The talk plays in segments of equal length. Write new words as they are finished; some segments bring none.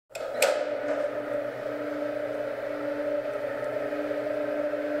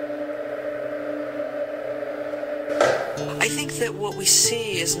I think that what we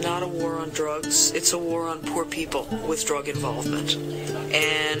see is not a war on drugs, it's a war on poor people with drug involvement.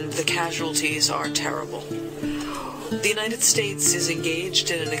 And the casualties are terrible. The United States is engaged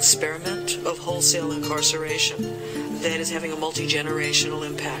in an experiment of wholesale incarceration that is having a multi-generational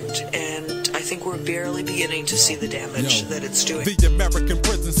impact, and I think we're barely beginning to see the damage that it's doing. The American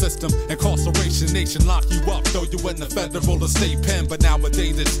prison system, incarceration nation, lock you up, throw you in the federal or state pen, but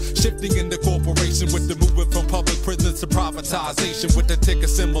nowadays it's shifting into corporation with the movement from public prisons to privatization, with the ticker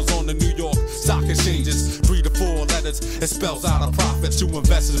symbols on the New York stock exchanges, 3 to 4 letters, it spells out a profit to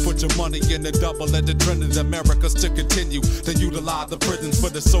investors. Put your money in the double and the trend of America's to continue to utilize the prisons for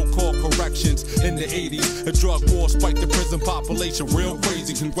the so-called corrections. In the 80s, a drug war spiked the prison population real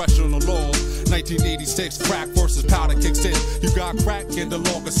crazy. Congressional laws, 1986, crack versus powder kicks in. You got crack, get the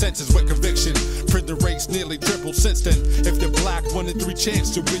longer sentence with conviction. Prison rates nearly tripled since then. If you're black, 1 in 3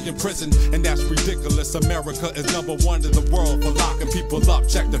 chance to be in prison, and that's ridiculous. America is #1 in the world for locking people up.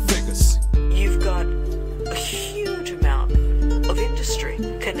 Check the figures. You've got a huge amount of industry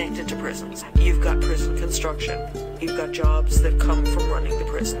connected to prisons. You've got prison construction. You've got jobs that come from running the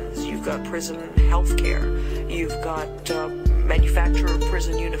prisons. You've got prison health care. You've got manufacture of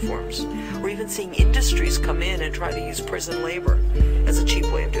prison uniforms. We're even seeing industries come in and try to use prison labor as a cheap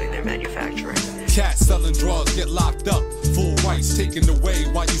way of doing their manufacturing. Cats selling drugs get locked up, full rights taken away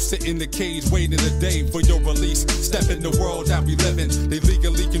while you sit in the cage waiting a day for your release. Step in the world that we live in. They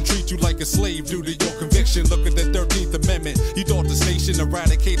legally can treat you like a slave due to your conviction. Look at the 13th Amendment. You thought this nation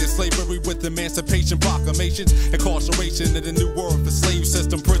eradicated slavery with Emancipation Proclamations. Incarceration in the new world for slave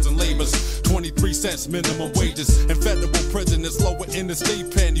system. Prison labors, 23 cents minimum wages. And federal prison is lower in the state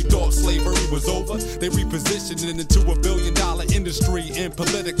pen. You thought slavery was over? They repositioned it into $1 billion industry. And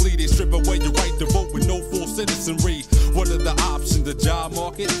politically they strip away your right to vote with no full citizenry. What are the options? The job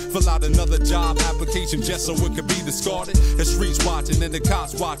market? Fill out another job application just so it could be discarded. The streets watching and the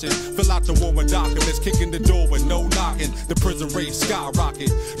cops watching. Fill out the warrant documents, kicking the door with no knocking. The prison rates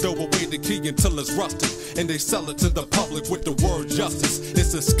skyrocket. Throw away the key until it's rusted, and they sell it to the public with the word justice.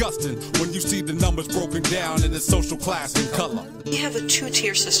 It's disgusting when you see the numbers broken down in the social class and color. We have a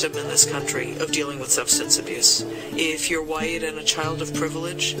 2-tier system in this country of dealing with substance abuse. If you're white and a child of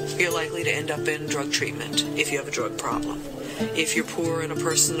privilege, you're likely to end up in drug treatment if you have a drug problem. If you're poor and a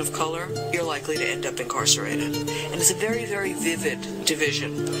person of color, you're likely to end up incarcerated. And it's a very, very vivid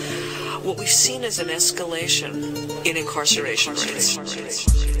division. What we've seen is an escalation in incarceration rates.